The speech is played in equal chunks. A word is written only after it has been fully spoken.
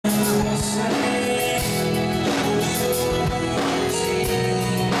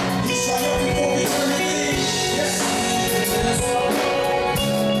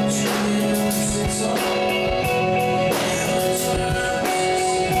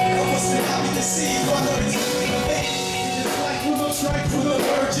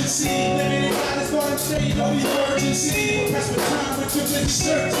state of emergency. Press for time, but you're busy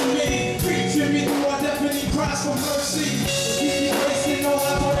searching me. Preaching me through our deafening cries for mercy. Keep me wasting all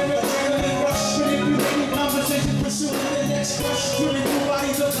I want in the adrenaline rush. Manipulating conversation, pursuing the next crush. Swimming through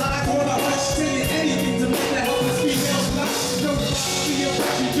bodies of life on a hush. Saying anything to make that helpless female's life. No be a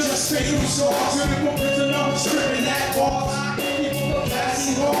refuge, just fatal sauce. Critical prisoner, stripping that ball. People are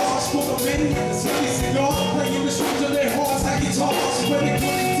passing bars. Full of men with the skinny cigar. Playing the strings of their hearts like guitars. When they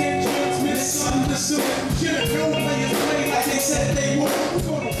put intentions, misunderstood. Should've known players play like they said they would. We're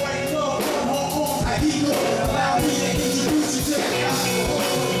gonna fight love on our arms like he could. Allow me to introduce you to the gospel.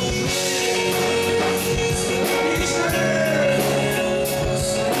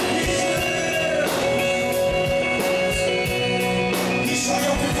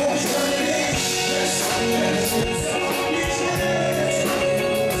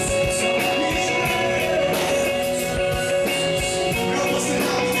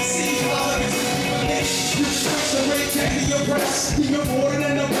 You're more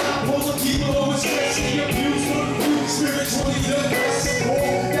than a bipolar, people always stressing your views for the view, spiritually depressed.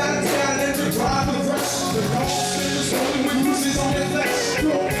 Oh, got talent to drive the rest. The cross is rolling with bruises on their flesh.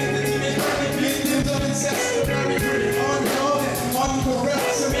 You're entity and burning victims of incest. The very pretty undone and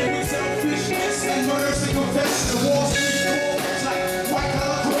uncorrect. Some with selfishness and murders to confess. The Wall Street courts like white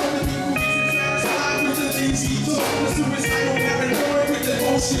collar crime. The people who's satisfied with the things he took. The suicidal paranoid with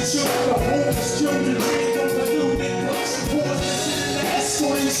devotion shook. The homeless children dream of the looting books.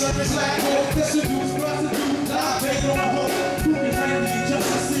 Service like hope, prostitutes, prostitutes, not paid on a hook. Who can claim the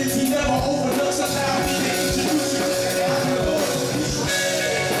injustices he never overlooks? Allow me to introduce you to the God of the Lord. He's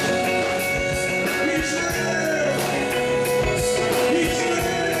real. He's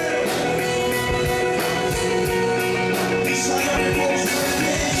real. He's triumphant for his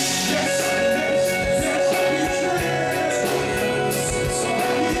birthday. Yes, yes, yes, he's real.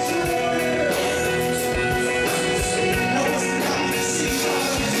 He's real. Help us to not be deceived.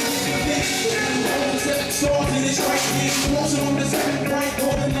 Starting is right here, closing on the second bright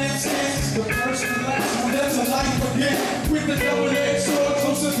golden lampstands. The first and last one, that's a life again. With the double-edged sword,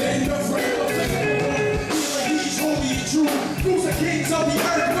 closer than the friend of the Lord. He's holy and true. Who's the kings of the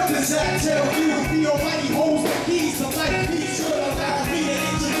earth? What does that tell you? The Almighty holds the keys to life. He should allow me to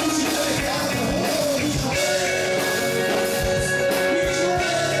introduce you to the God of the Lord. He's real.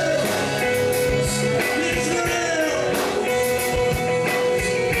 He's real. He's real.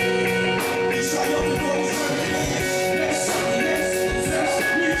 He's triumphant for his birthday.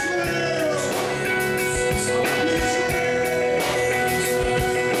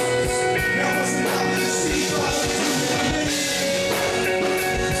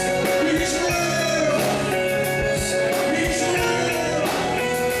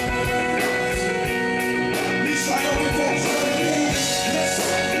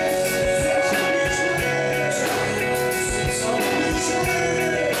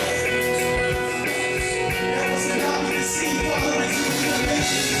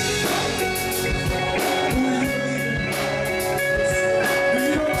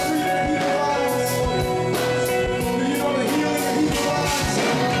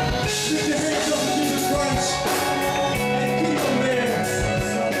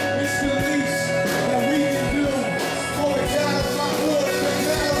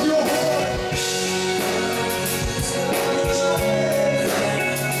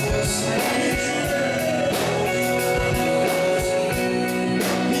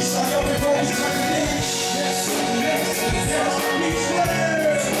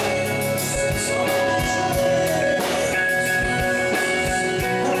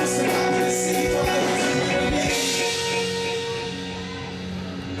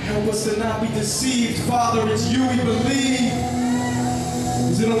 Help us to not be deceived, Father. It's you we believe.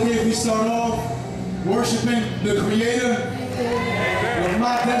 Is it okay if we start off worshiping the Creator of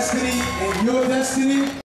my destiny and your destiny?